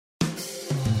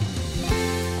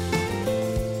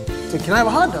said, can I have a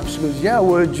hot dog? She goes, yeah,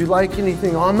 would you like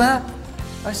anything on that?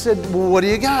 I said, well, what do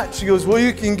you got? She goes, well,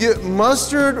 you can get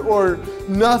mustard or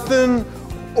nothing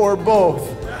or both.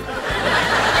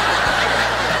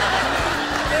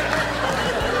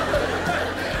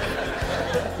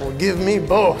 Well, give me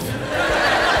both.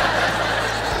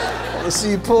 I want to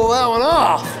see you pull that one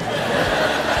off.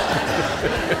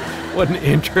 What an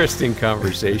interesting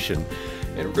conversation.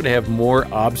 And we're going to have more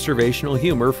observational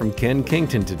humor from Ken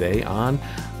Kington today on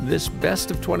this Best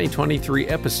of 2023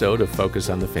 episode of Focus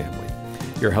on the Family.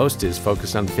 Your host is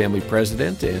Focus on the Family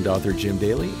president and author Jim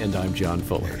Daly, and I'm John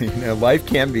Fuller. Life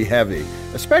can be heavy,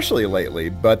 especially lately,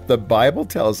 but the Bible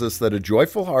tells us that a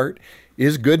joyful heart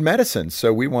is good medicine.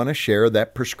 So we want to share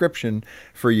that prescription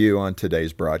for you on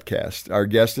today's broadcast. Our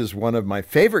guest is one of my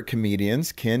favorite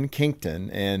comedians, Ken Kington,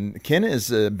 and Ken has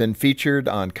been featured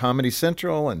on Comedy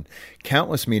Central and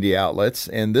countless media outlets,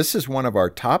 and this is one of our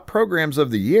top programs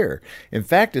of the year. In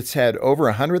fact, it's had over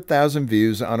 100,000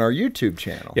 views on our YouTube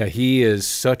channel. Yeah, he is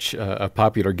such a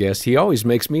popular guest. He always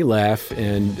makes me laugh,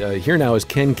 and here now is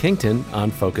Ken Kington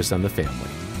on Focus on the Family.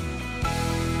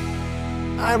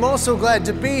 I'm also glad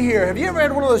to be here. Have you ever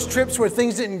had one of those trips where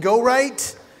things didn't go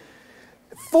right?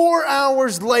 4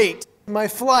 hours late, my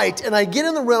flight, and I get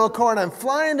in the rental car and I'm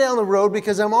flying down the road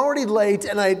because I'm already late,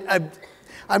 and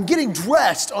I'm getting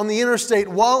dressed on the interstate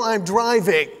while I'm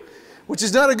driving, which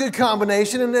is not a good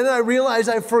combination, and then I realize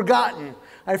I've forgotten,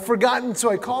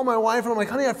 so I call my wife and I'm like,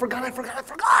 honey, I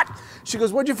forgot. She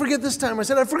goes, what'd you forget this time? I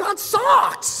said, I forgot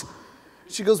socks.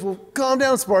 She goes, well, calm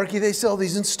down, Sparky, they sell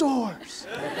these in stores.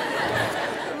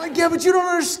 I'm like, yeah, but you don't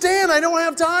understand. I don't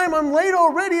have time. I'm late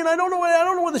already, and I don't know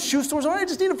where the shoe stores are. I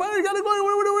just need to find it. I gotta go.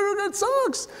 I got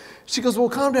socks. She goes, well,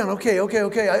 calm down. Okay.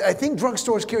 I think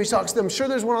drugstores carry socks. I'm sure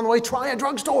there's one on the way. Try a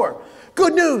drugstore.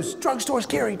 Good news, drugstores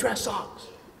carry dress socks.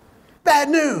 Bad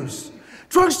news,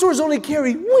 drugstores only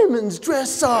carry women's dress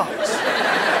socks.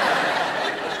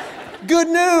 Good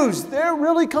news, they're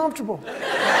really comfortable.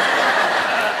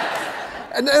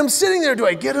 And I'm sitting there, do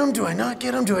I get them? Do I not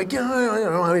get them? Do I get them? I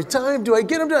don't have any time. Do I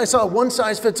get them? I saw one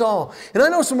size fits all. And I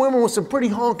know some women with some pretty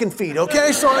honking feet,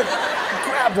 okay? So I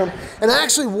grabbed them and I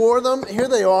actually wore them. Here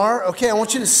they are. Okay, I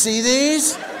want you to see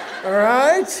these. All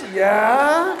right?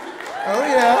 Yeah. Oh,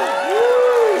 yeah.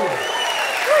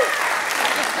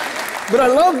 Woo. But I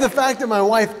love the fact that my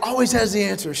wife always has the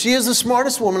answer. She is the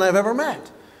smartest woman I've ever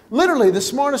met. Literally the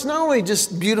smartest, not only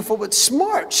just beautiful, but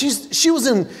smart. She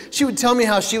would tell me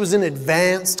how she was in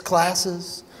advanced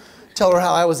classes, tell her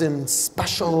how I was in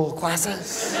special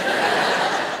classes.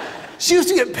 She used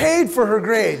to get paid for her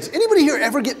grades. Anybody here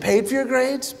ever get paid for your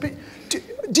grades?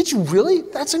 Did you really?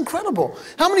 That's incredible.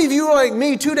 How many of you are like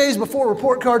me 2 days before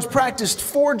report cards practiced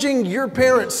forging your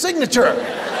parents' signature?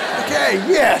 Okay,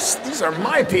 yes, these are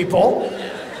my people.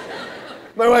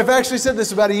 My wife actually said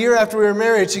this about a year after we were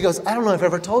married. She goes, I don't know if I've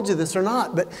ever told you this or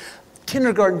not, but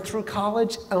kindergarten through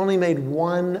college, I only made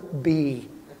 1 B.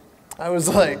 I was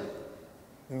like,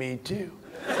 me too.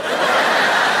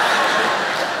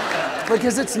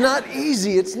 Because it's not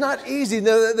easy. It's not easy.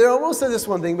 They almost say this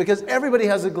one thing, because everybody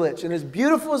has a glitch. And as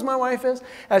beautiful as my wife is,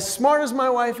 as smart as my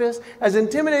wife is, as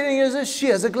intimidating as is, she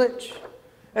has a glitch.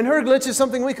 And her glitch is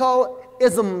something we call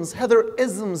isms, Heather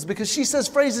isms, because she says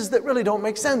phrases that really don't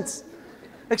make sense.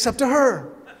 Except to her.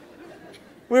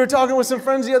 We were talking with some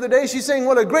friends the other day. She's saying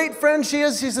what a great friend she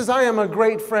is. She says, I am a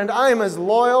great friend. I am as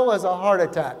loyal as a heart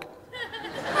attack.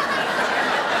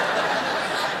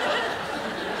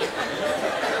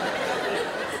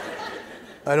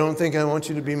 I don't think I want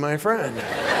you to be my friend.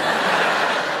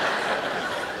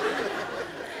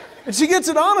 And she gets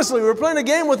it honestly. We were playing a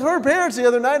game with her parents the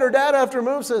other night. Her dad, after a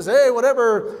move, says, hey,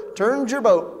 whatever turns your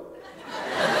boat.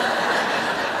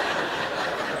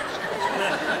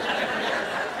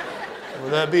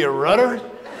 Would that be a rudder?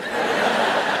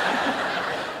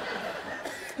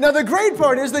 Now, the great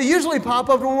part is they usually pop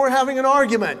up when we're having an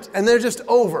argument, and they're just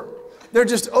over. They're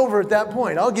just over at that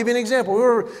point. I'll give you an example. We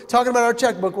were talking about our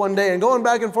checkbook one day and going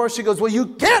back and forth. She goes, well, you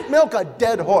can't milk a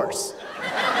dead horse.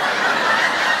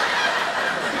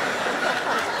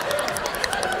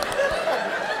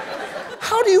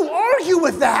 How do you argue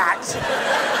with that?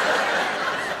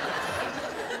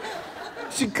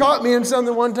 She caught me in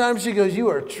something one time. She goes, you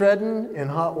are treading in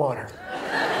hot water.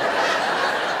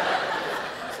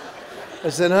 I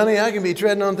said, honey, I can be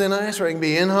treading on thin ice or I can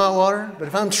be in hot water. But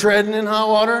if I'm treading in hot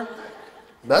water,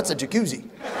 that's a jacuzzi.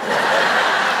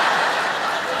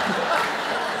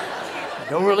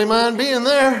 Don't really mind being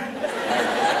there.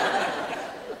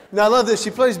 Now, I love this. She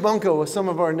plays bunco with some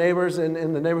of our neighbors in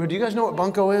the neighborhood. Do you guys know what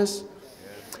bunco is?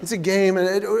 It's a game,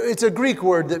 and it's a Greek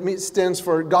word that stands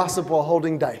for gossip while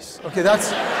holding dice. Okay,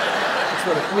 that's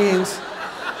what it means.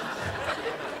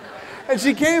 And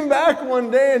she came back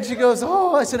one day and she goes,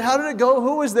 oh, I said, how did it go?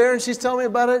 Who was there? And she's telling me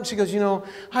about it. And she goes,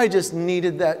 I just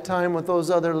needed that time with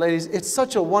those other ladies. It's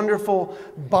such a wonderful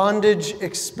bondage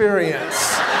experience.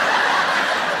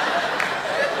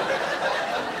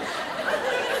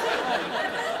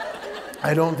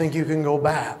 I don't think you can go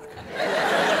back.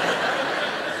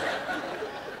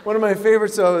 One of my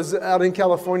favorites, I was out in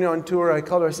California on tour. I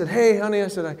called her. I said, hey, honey, I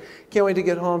said, I can't wait to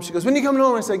get home. She goes, when are you coming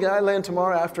home? I said, I land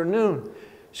tomorrow afternoon.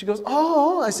 She goes,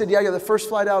 oh. I said, yeah, I got the first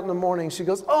flight out in the morning. She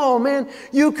goes, oh, man,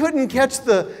 you couldn't catch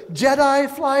the Jedi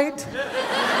flight?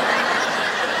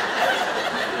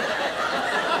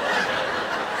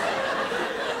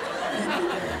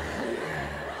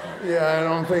 Yeah, I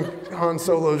don't think Han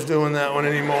Solo's doing that one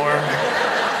anymore.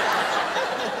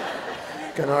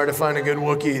 Kind of hard to find a good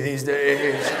Wookiee these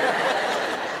days.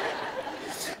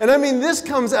 And I mean, this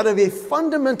comes out of a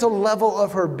fundamental level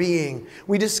of her being.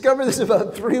 We discovered this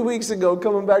about 3 weeks ago,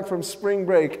 coming back from spring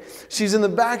break. She's in the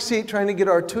back seat trying to get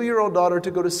our 2-year-old daughter to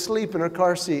go to sleep in her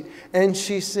car seat. And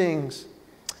she sings,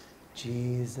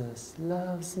 Jesus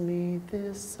loves me,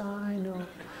 this I know,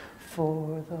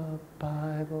 for the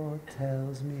Bible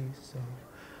tells me so.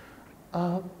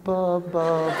 Up above the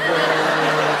world so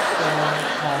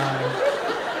high,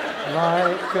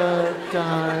 like a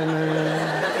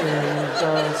diamond in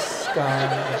the sky.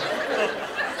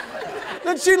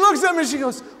 Then she looks at me and she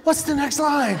goes, what's the next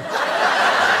line?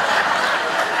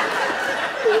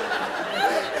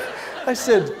 I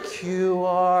said,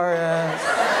 QRS.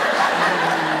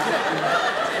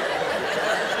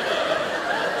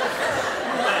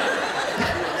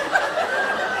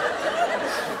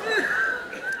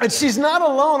 And she's not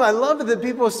alone. I love it that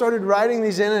people have started writing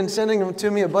these in and sending them to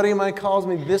me. A buddy of mine calls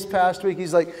me this past week.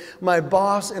 He's like, my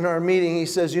boss in our meeting, he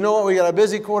says, you know what, we got a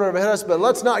busy quarter ahead of us, but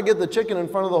let's not get the chicken in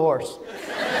front of the horse.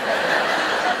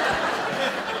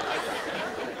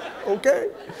 Okay.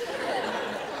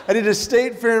 I did a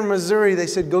state fair in Missouri. They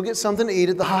said, go get something to eat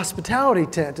at the hospitality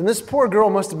tent. And this poor girl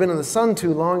must have been in the sun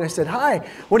too long. I said, hi,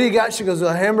 what do you got? She goes,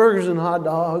 hamburgers and hot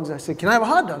dogs. I said, can I have a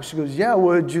hot dog? She goes, yeah,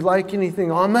 would you like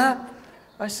anything on that?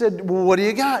 I said, well, what do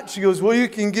you got? She goes, well, you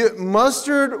can get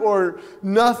mustard or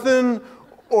nothing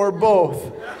or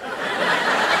both.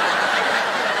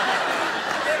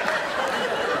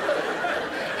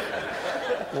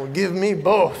 Well, give me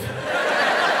both.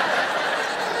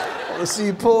 Let's see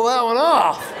you pull that one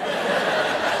off.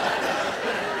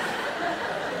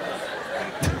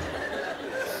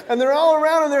 And they're all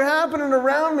around, and they're happening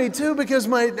around me too, because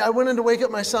I went in to wake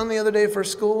up my son the other day for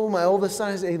school. My oldest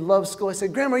son, he loves school. I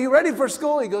said, Grandma, are you ready for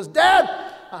school? He goes, Dad,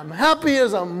 I'm happy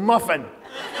as a muffin.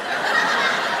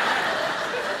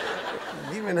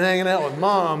 You've been hanging out with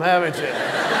Mom, haven't you?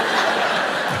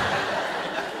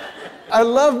 I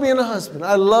love being a husband.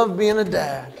 I love being a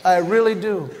dad. I really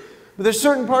do. But there's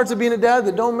certain parts of being a dad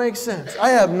that don't make sense.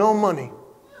 I have no money.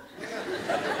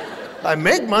 I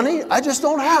make money, I just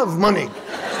don't have money.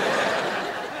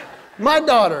 My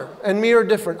daughter and me are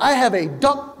different. I have a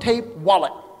duct tape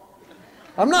wallet.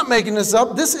 I'm not making this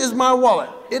up. This is my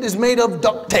wallet. It is made of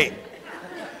duct tape.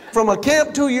 From a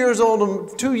camp 2 years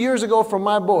ago from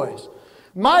my boys.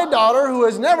 My daughter, who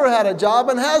has never had a job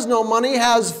and has no money,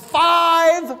 has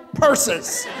 5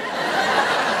 purses.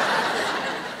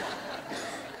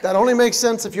 That only makes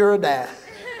sense if you're a dad.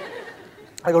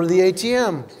 I go to the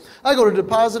ATM. I go to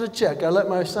deposit a check. I let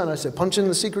my son, I said, punch in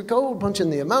the secret code, punch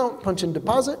in the amount, punch in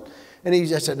deposit. And I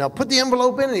said, now put the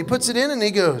envelope in, and he puts it in, and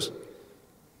he goes.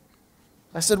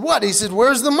 I said, what? He said,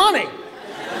 where's the money?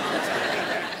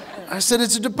 I said,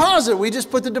 it's a deposit. We just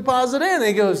put the deposit in. And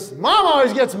he goes, Mom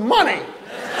always gets money.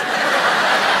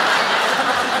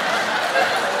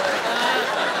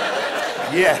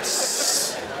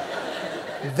 Yes.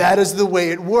 That is the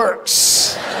way it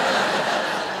works.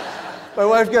 My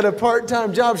wife got a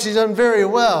part-time job. She's done very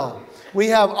well. We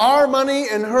have our money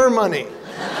and her money.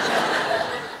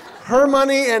 Her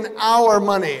money and our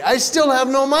money. I still have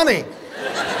no money.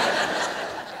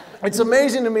 It's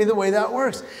amazing to me the way that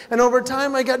works. And over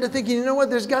time, I got to thinking, you know what?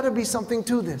 There's got to be something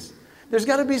to this. There's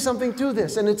got to be something to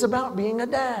this. And it's about being a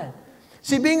dad.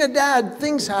 See, being a dad,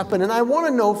 things happen. And I want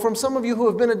to know from some of you who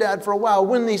have been a dad for a while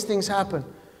when these things happen.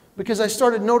 Because I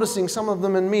started noticing some of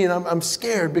them in me, and I'm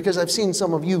scared because I've seen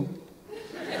some of you.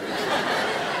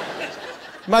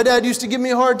 My dad used to give me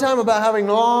a hard time about having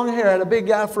long hair. I had a big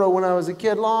afro when I was a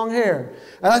kid, long hair.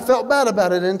 And I felt bad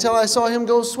about it until I saw him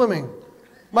go swimming.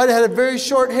 My dad had very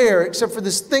short hair, except for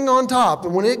this thing on top.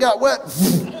 And when it got wet...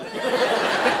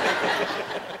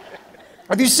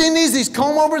 Have you seen these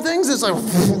comb-over things? It's like,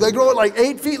 they grow at like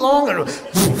 8 feet long. And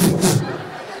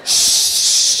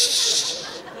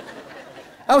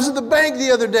I was at the bank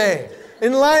the other day.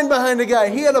 in line behind a guy.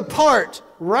 He had a part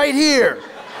right here.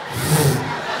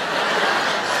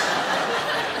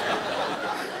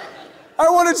 I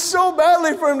wanted so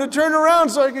badly for him to turn around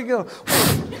so I could go,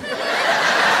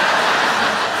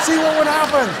 see what would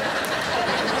happen.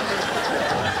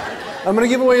 I'm going to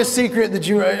give away a secret that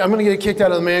I'm going to get kicked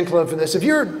out of the man club for this. If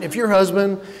your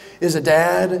husband is a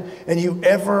dad and you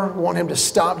ever want him to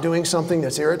stop doing something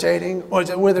that's irritating, or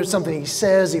whether it's something he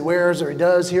says, he wears, or he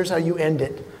does, here's how you end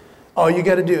it. All you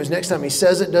got to do is next time he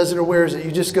says it, does it, or wears it,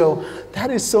 you just go,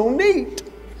 that is so neat.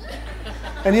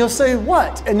 And he'll say,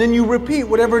 what? And then you repeat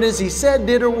whatever it is he said,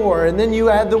 did, or wore, and then you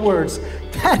add the words,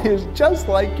 that is just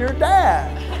like your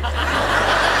dad.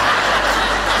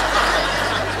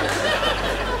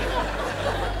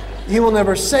 He will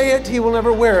never say it, he will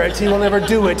never wear it, he will never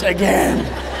do it again.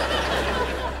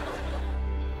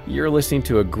 You're listening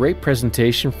to a great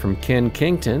presentation from Ken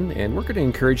Kington, and we're going to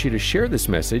encourage you to share this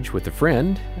message with a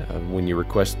friend when you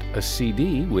request a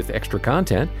CD with extra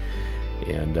content.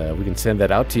 And we can send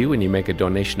that out to you when you make a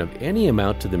donation of any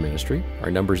amount to the ministry. Our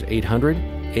number is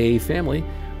 800-AA-FAMILY,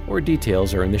 or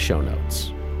details are in the show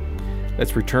notes.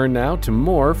 Let's return now to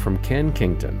more from Ken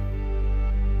Kington.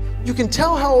 You can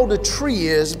tell how old a tree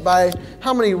is by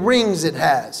how many rings it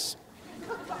has.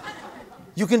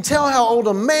 You can tell how old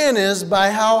a man is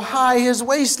by how high his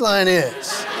waistline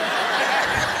is.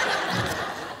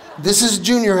 This is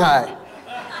junior high.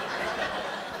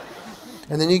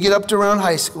 And then you get up to around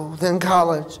high school, then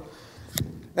college.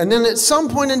 And then at some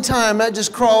point in time, that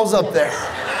just crawls up there.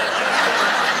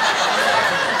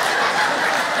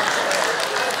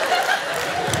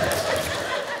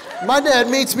 My dad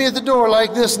meets me at the door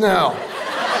like this now.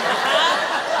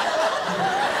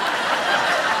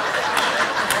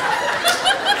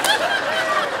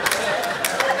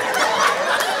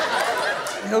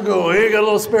 He'll go, hey, you got a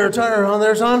little spare tire on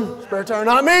there, son? Spare tire?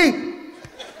 Not me.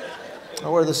 I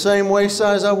wear the same waist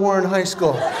size I wore in high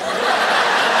school.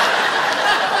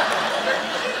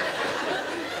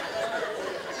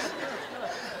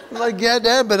 I'm like, yeah,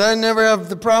 Dad, but I never have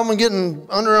the problem with getting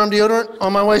underarm deodorant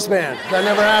on my waistband. That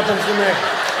never happens to me.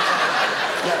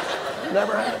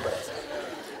 Never happens.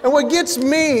 And what gets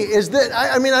me is that,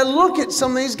 I mean, I look at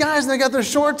some of these guys and they got their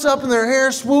shorts up and their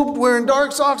hair swooped, wearing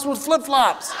dark socks with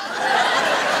flip-flops.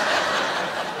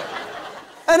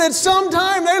 And at some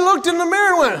time, they looked in the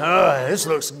mirror and went, oh, this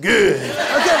looks good.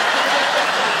 Okay.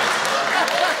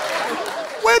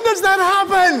 When does that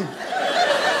happen?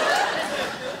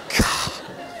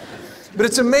 But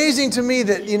it's amazing to me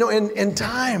that, you know, in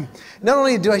time, not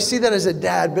only do I see that as a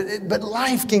dad, but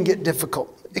life can get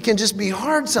difficult. It can just be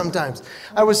hard sometimes.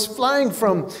 I was flying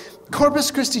from Corpus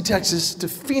Christi, Texas to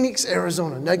Phoenix,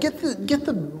 Arizona. Now get the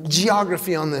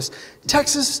geography on this.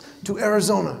 Texas to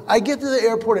Arizona. I get to the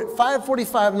airport at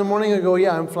 5:45 in the morning. I go,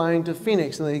 yeah, I'm flying to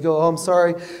Phoenix. And they go, oh, I'm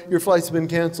sorry, your flight's been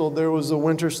canceled. There was a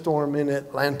winter storm in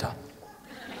Atlanta.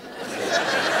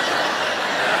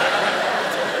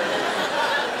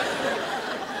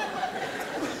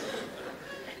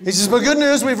 He says, but good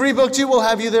news, we've rebooked you. We'll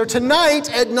have you there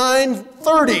tonight at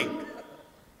 9:30.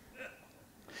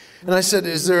 And I said,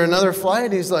 is there another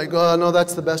flight? He's like, oh, no,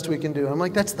 that's the best we can do. I'm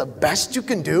like, that's the best you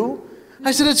can do?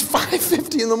 I said, it's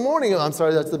 5:50 in the morning. Oh, I'm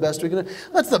sorry, that's the best we can do.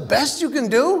 That's the best you can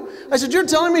do? I said, you're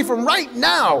telling me from right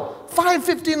now,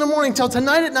 5:50 in the morning till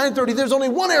tonight at 9:30, there's only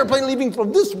one airplane leaving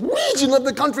from this region of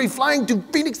the country flying to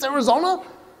Phoenix, Arizona?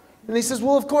 And he says,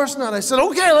 well, of course not. I said,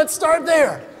 okay, let's start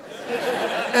there.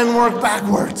 And work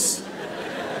backwards.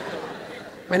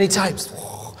 And he types,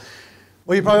 well,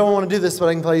 you probably won't want to do this, but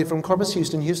I can tell you from Corpus,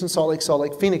 Houston, Salt Lake,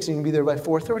 Phoenix, and you can be there by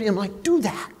 4:30. I'm like, do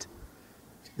that.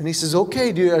 And he says,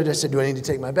 okay, dude. I said, do I need to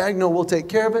take my bag? No, we'll take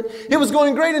care of it. It was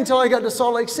going great until I got to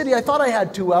Salt Lake City. I thought I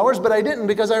had 2 hours, but I didn't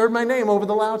because I heard my name over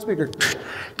the loudspeaker.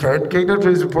 Ken Kington,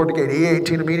 please report to gate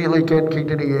E18 immediately. Ken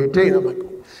Kington, E18. I'm like,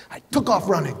 I took off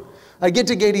running. I get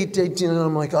to gate 18 and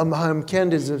I'm like, I'm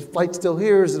Ken, is the flight still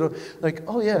here? Is it like,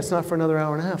 oh yeah, it's not for another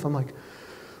hour and a half. I'm like,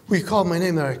 well, you called my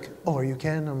name. They're like, oh, are you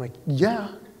Ken? I'm like, yeah.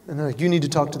 And they're like, you need to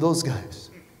talk to those guys.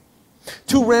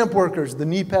 2 ramp workers, the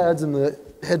knee pads and the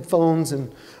headphones.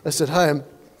 And I said, hi, I'm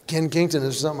Ken Kington.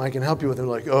 Is there something I can help you with? They're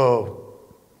like, oh,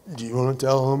 do you want to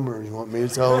tell them or you want me to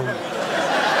tell them?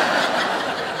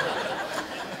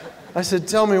 I said,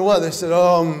 tell me what? They said,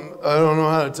 I don't know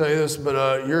how to tell you this,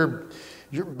 but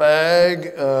your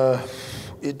bag,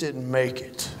 it didn't make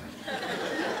it.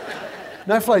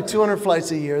 And I fly 200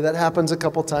 flights a year. That happens a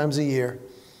couple times a year.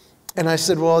 And I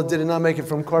said, well, did it not make it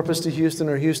from Corpus to Houston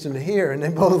or Houston to here? And they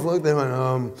both looked, they went,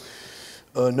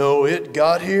 no, it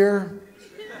got here,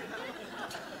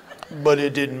 but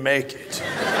it didn't make it.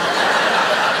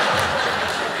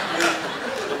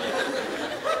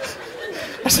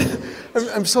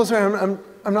 I'm so sorry.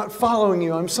 I'm not following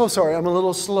you. I'm so sorry. I'm a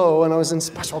little slow, and I was in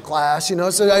special class, you know.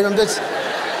 So I'm just.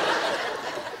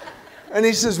 And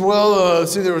he says, well,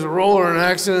 see, there was a roller in an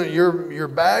accident. Your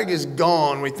bag is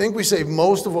gone. We think we saved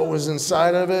most of what was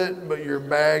inside of it, but your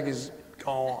bag is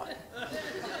gone.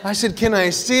 I said, can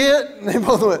I see it? And they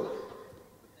both went,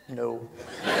 no.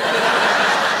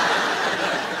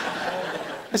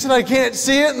 I said, I can't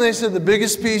see it. And they said, the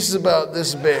biggest piece is about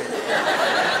this big.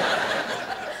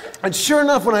 And sure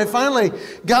enough, when I finally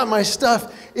got my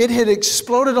stuff, it had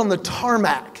exploded on the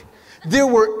tarmac. There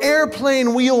were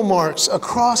airplane wheel marks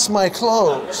across my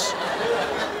clothes.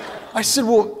 I said,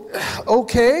 well,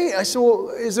 okay. I said, well,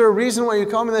 is there a reason why you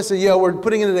called me? They said, yeah, we're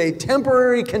putting it in a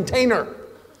temporary container.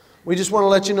 We just want to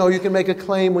let you know you can make a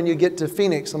claim when you get to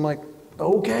Phoenix. I'm like,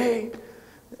 okay.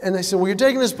 And they said, well, you're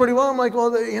taking this pretty well. I'm like,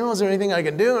 well, is there anything I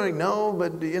can do? I'm like, no,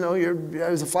 but,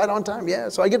 is the flight on time? Yeah.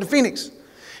 So I get to Phoenix.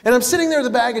 And I'm sitting there at the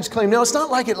baggage claim. Now, it's not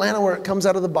like Atlanta where it comes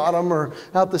out of the bottom or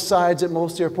out the sides at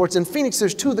most airports. In Phoenix,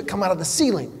 there's two that come out of the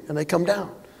ceiling, and they come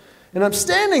down. And I'm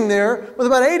standing there with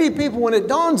about 80 people when it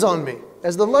dawns on me.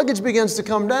 As the luggage begins to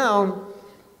come down,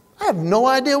 I have no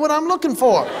idea what I'm looking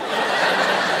for.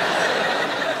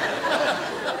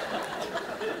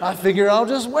 I figure I'll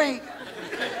just wait.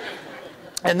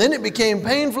 And then it became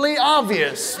painfully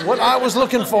obvious what I was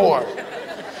looking for.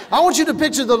 I want you to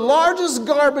picture the largest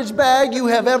garbage bag you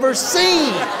have ever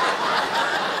seen.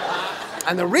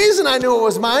 And the reason I knew it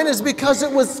was mine is because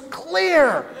it was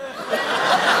clear.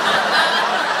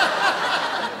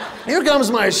 Here comes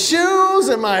my shoes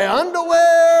and my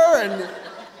underwear, and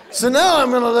so now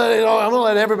I'm gonna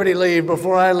let everybody leave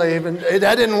before I leave. And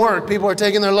that didn't work. People are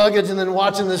taking their luggage and then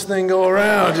watching this thing go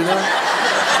around, you know.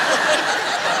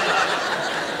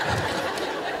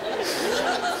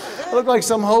 I look like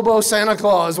some hobo Santa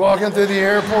Claus walking through the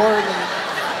airport.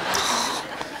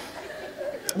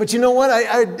 But you know what?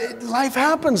 Life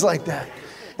happens like that.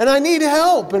 And I need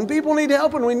help, and people need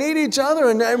help, and we need each other,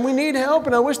 and we need help.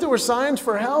 And I wish there were signs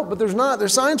for help, but there's not.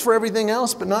 There's signs for everything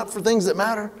else, but not for things that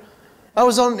matter. I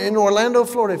was in Orlando,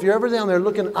 Florida. If you're ever down there,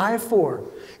 look in I-4.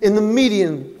 In the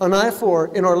median on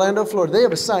I-4 in Orlando, Florida, they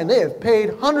have a sign. They have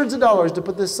paid hundreds of dollars to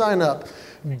put this sign up.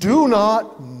 Do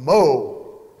not mow.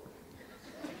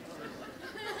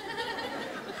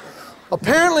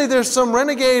 Apparently, there's some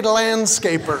renegade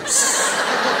landscapers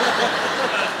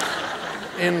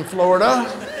in Florida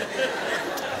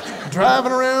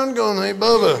driving around going, hey,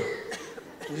 Bubba,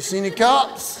 you see any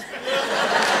cops?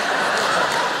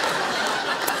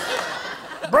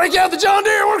 Break out the John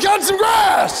Deere, we're cutting some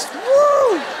grass.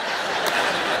 Woo!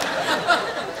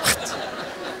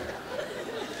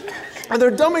 And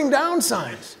they're dumbing down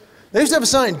signs. They used to have a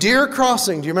sign, Deer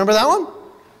Crossing. Do you remember that one?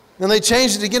 Then they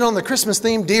changed it to get on the Christmas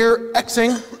theme, Deer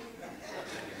Xing.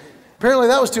 Apparently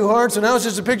that was too hard, so now it's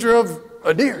just a picture of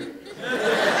a deer.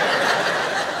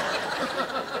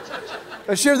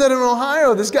 I shared that in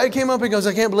Ohio. This guy came up and goes,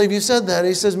 I can't believe you said that.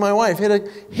 He says, my wife hit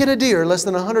a deer less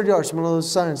than 100 yards from one of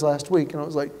those signs last week. And I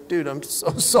was like, dude, I'm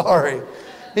so sorry.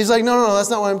 He's like, no, that's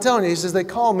not what I'm telling you. He says, they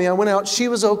called me. I went out. She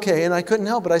was okay, and I couldn't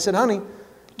help it. I said, honey,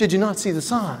 did you not see the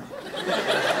sign?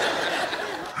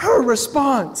 Her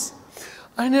response,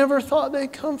 I never thought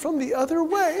they'd come from the other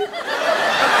way.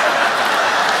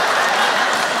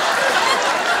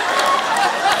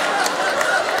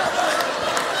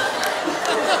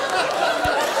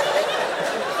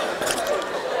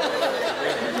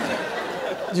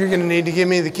 You're going to need to give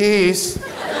me the keys.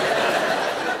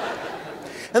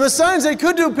 And the signs they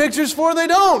could do pictures for, they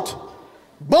don't.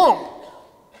 Bump.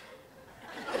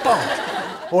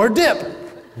 Bump. Or dip.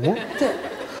 Dip.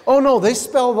 Oh no, they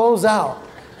spell those out.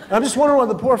 I'm just wondering what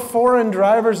the poor foreign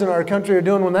drivers in our country are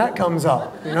doing when that comes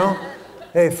up, you know?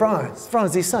 Hey, Franz,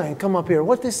 this sign, come up here.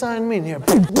 What does this sign mean here?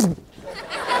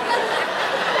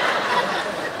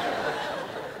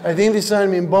 I think this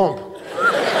sign means bump.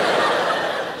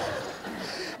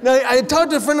 Now, I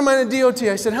talked to a friend of mine at DOT.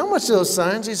 I said, how much are those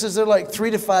signs? He says, they're like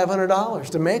 $300 to $500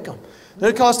 to make them. Then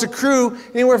it costs a crew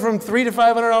anywhere from $300 to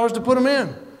 $500 to put them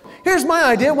in. Here's my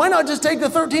idea. Why not just take the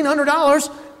 $1,300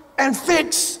 and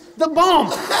fix the bump?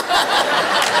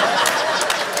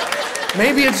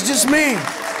 Maybe it's just me.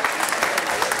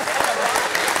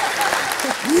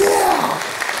 Yeah.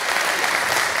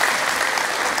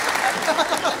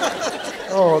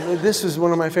 Oh, this was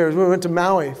one of my favorites. We went to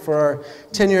Maui for our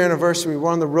 10-year anniversary.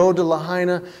 We're on the road to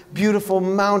Lahaina, beautiful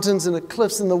mountains and the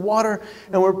cliffs and the water,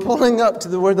 and we're pulling up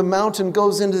to where the mountain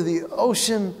goes into the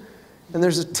ocean, and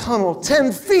there's a tunnel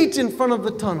 10 feet in front of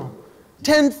the tunnel.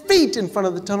 10 feet in front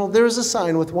of the tunnel, there is a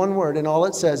sign with one word, and all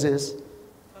it says is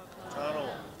tunnel.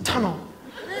 Tunnel.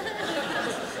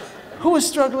 Who is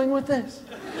struggling with this?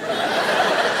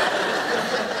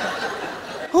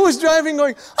 Who was driving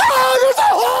going, oh, there's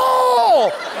a hole!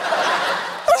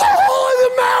 There's a hole in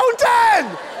the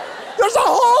mountain! There's a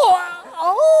hole!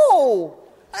 Oh,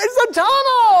 it's a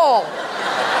tunnel!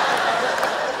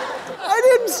 I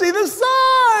didn't see the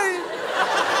sign!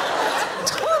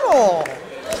 Tunnel!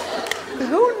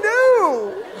 Who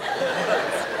knew?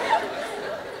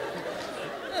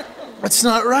 That's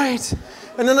not right.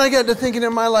 And then I got to thinking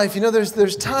in my life,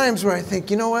 there's times where I think,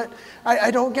 you know what?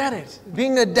 I don't get it.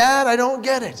 Being a dad, I don't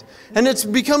get it. And it's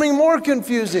becoming more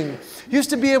confusing. Used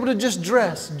to be able to just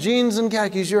dress, jeans and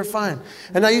khakis, you're fine.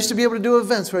 And I used to be able to do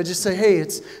events where I just say, hey,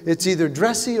 it's either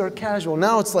dressy or casual.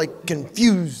 Now it's like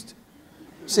confused.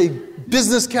 Say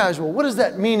business casual. What does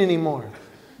that mean anymore?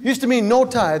 Used to mean no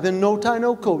tie, then no tie,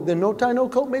 no coat, then no tie, no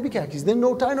coat, maybe khakis, then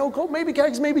no tie, no coat, maybe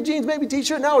khakis, maybe jeans, maybe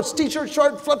t-shirt. Now it's t-shirt,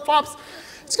 short, flip-flops.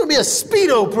 It's going to be a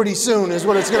Speedo pretty soon is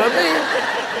what it's going to be.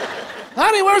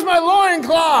 Honey, where's my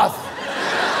loincloth?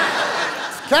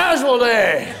 It's casual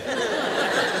day.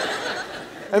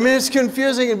 I mean, it's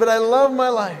confusing, but I love my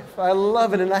life. I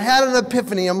love it. And I had an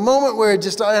epiphany, a moment where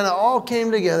it all came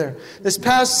together. This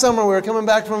past summer, we were coming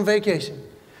back from vacation.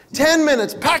 10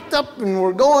 minutes, packed up, and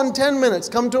we're going 10 minutes,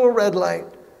 come to a red light.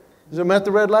 As I'm at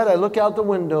the red light, I look out the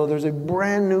window. There's a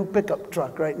brand new pickup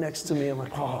truck right next to me. I'm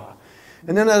like, oh.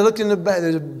 And then I looked in the back.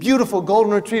 There's a beautiful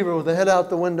golden retriever with the head out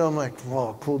the window. I'm like,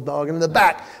 oh, cool dog. And in the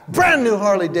back, brand new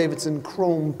Harley Davidson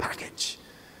chrome package.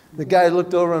 The guy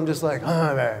looked over. I'm just like,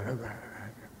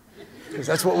 because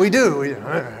that's what we do.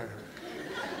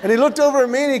 And he looked over at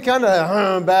me and he kind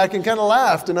of back and kind of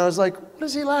laughed. And I was like, what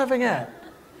is he laughing at?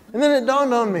 And then it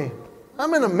dawned on me,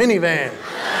 I'm in a minivan.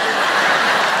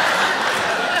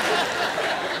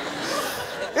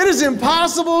 It is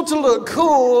impossible to look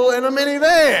cool in a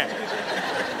minivan.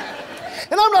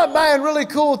 And I'm not buying really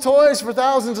cool toys for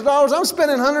thousands of dollars. I'm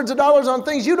spending hundreds of dollars on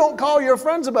things you don't call your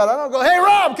friends about. I don't go, hey,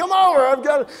 Rob, come over. I've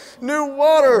got a new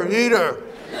water heater.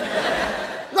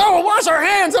 No, we'll wash our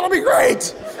hands. That'll be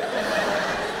great.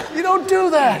 You don't do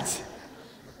that.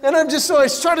 And I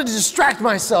started to distract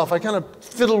myself. I kind of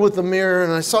fiddled with the mirror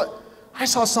and I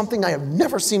saw something I have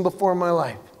never seen before in my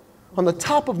life. On the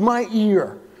top of my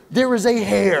ear, there is a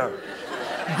hair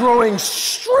growing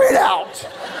straight out.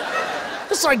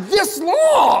 It's like this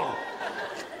long.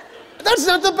 That's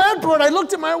not the bad part. I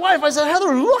looked at my wife. I said,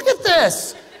 Heather, look at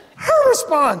this. Her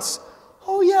response,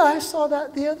 oh yeah, I saw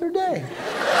that the other day.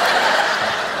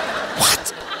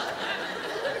 What?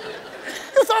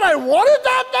 You thought I wanted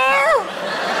that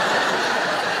there?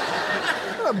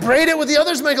 Braid it with the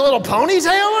others, make a little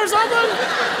ponytail or something?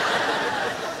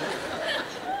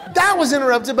 That was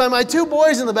interrupted by my two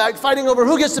boys in the back fighting over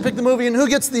who gets to pick the movie and who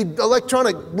gets the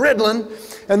electronic Ritalin.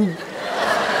 And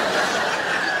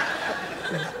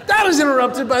that was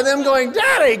interrupted by them going,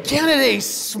 Daddy, Kennedy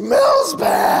smells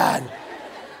bad.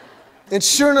 And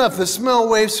sure enough, the smell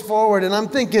waves forward and I'm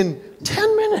thinking,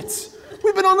 10 minutes.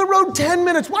 We've been on the road 10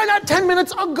 minutes. Why not 10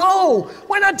 minutes ago?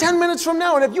 Why not 10 minutes from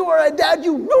now? And if you are a dad,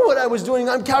 you know what I was doing.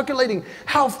 I'm calculating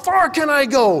how far can I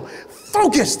go,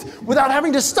 focused, without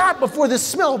having to stop before this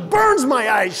smell burns my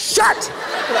eyes shut.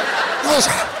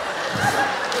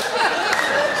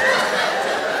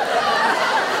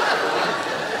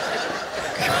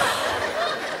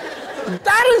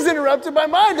 That is interrupted by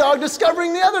my dog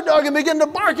discovering the other dog and begin to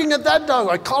barking at that dog.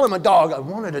 I call him a dog. I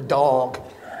wanted a dog.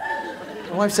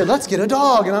 My wife said, let's get a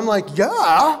dog. And I'm like,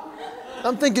 yeah.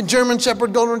 I'm thinking German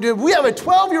Shepherd, Golden Retriever. We have a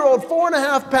 12-year-old,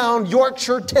 4.5-pound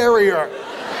Yorkshire Terrier.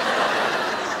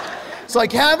 It's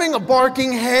like having a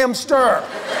barking hamster.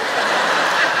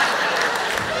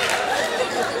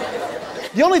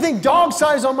 The only thing dog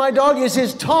size on my dog is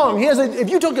his tongue. If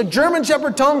you took a German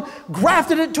Shepherd tongue,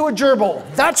 grafted it to a gerbil,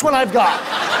 that's what I've got.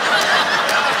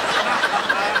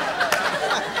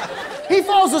 He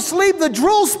falls asleep, the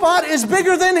drool spot is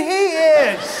bigger than he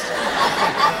is.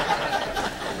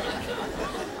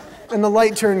 And the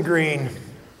light turned green,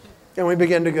 and we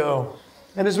began to go.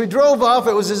 And as we drove off,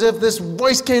 it was as if this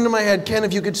voice came to my head, Ken,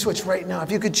 if you could switch right now, if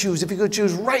you could choose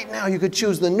right now, you could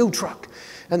choose the new truck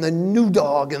and the new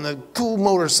dog and the cool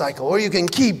motorcycle, or you can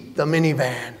keep the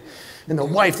minivan and the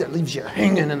wife that leaves you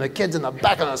hanging and the kids in the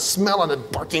back and the smell and the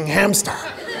barking hamster.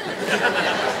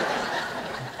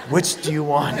 Which do you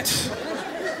want?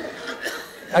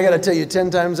 I gotta tell you, 10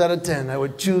 times out of 10, I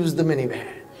would choose the minivan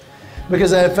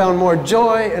because I have found more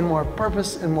joy and more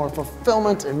purpose and more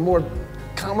fulfillment and more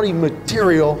comedy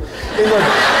material in the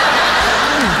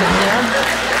minivan.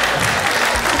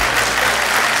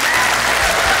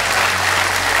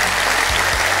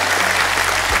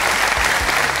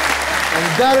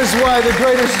 That is why the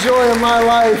greatest joy of my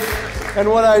life and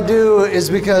what I do is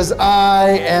because I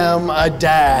am a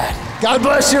dad. God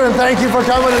bless you and thank you for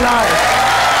coming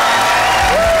tonight.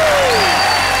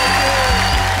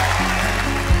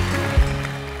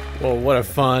 Well, what a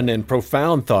fun and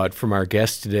profound thought from our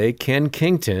guest today, Ken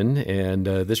Kington. And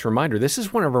this reminder, this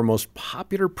is one of our most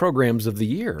popular programs of the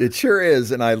year. It sure is.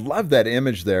 And I love that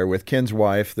image there with Ken's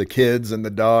wife, the kids, and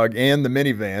the dog, and the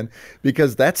minivan,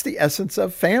 because that's the essence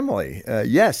of family.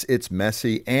 Yes, it's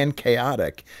messy and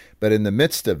chaotic. But in the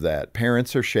midst of that,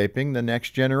 parents are shaping the next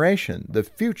generation, the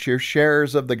future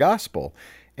sharers of the gospel,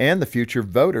 and the future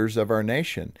voters of our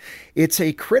nation. It's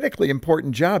a critically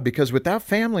important job because without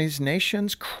families,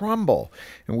 nations crumble.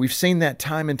 And we've seen that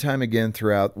time and time again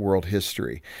throughout world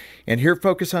history. And here at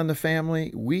Focus on the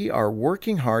Family, we are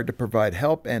working hard to provide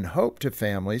help and hope to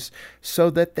families so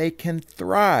that they can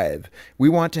thrive. We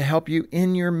want to help you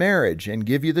in your marriage and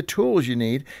give you the tools you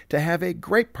need to have a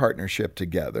great partnership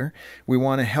together. We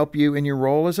want to help you in your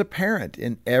role as a parent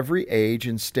in every age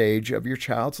and stage of your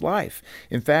child's life.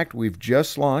 In fact, we've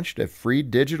just launched a free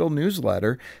digital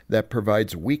newsletter that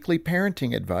provides weekly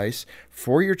parenting advice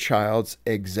for your child's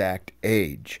exact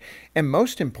age. And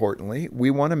most importantly, we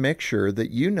want to make sure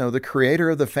that you know the creator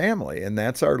of the family, and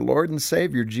that's our Lord and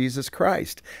Savior, Jesus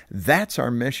Christ. That's our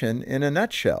mission in a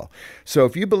nutshell. So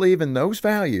if you believe in those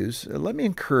values, let me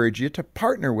encourage you to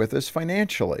partner with us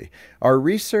financially. Our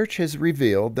research has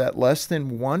revealed that less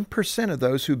than 1% of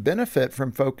those who benefit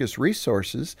from Focus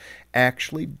resources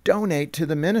actually donate to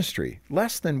the ministry.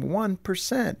 Less than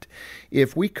 1%.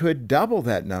 If we could double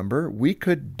that number, we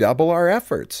could double our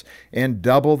efforts and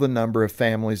double the number of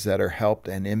families that are helped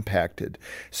and impacted.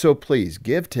 So please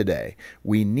give today.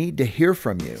 We need to hear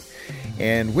from you.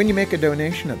 And when you make a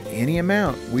donation of any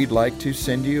amount, we'd like to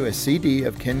send you a CD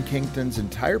of Ken Kington's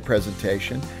entire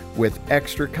presentation with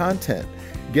extra content.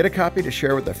 Get a copy to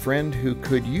share with a friend who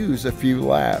could use a few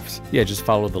laughs. Yeah, just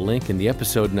follow the link in the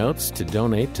episode notes to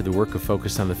donate to the work of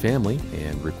Focus on the Family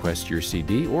and request your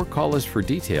CD or call us for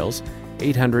details,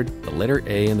 800, the letter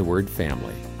A and the word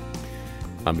family.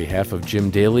 On behalf of Jim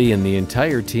Daly and the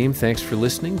entire team, thanks for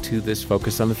listening to this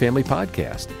Focus on the Family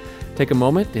podcast. Take a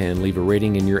moment and leave a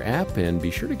rating in your app and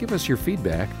be sure to give us your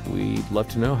feedback. We'd love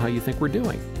to know how you think we're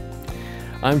doing.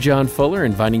 I'm John Fuller,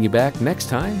 inviting you back next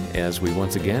time as we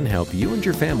once again help you and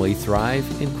your family thrive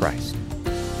in Christ.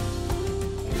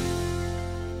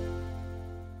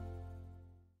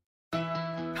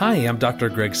 Hi, I'm Dr.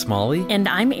 Greg Smalley. And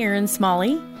I'm Erin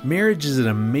Smalley. Marriage is an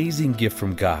amazing gift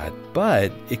from God,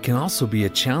 but it can also be a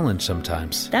challenge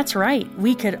sometimes. That's right.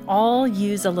 We could all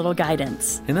use a little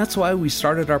guidance. And that's why we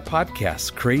started our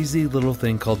podcast, Crazy Little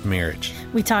Thing Called Marriage.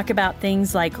 We talk about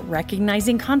things like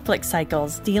recognizing conflict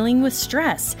cycles, dealing with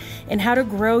stress, and how to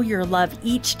grow your love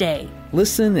each day.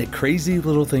 Listen at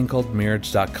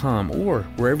crazylittlethingcalledmarriage.com or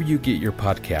wherever you get your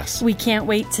podcasts. We can't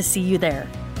wait to see you there.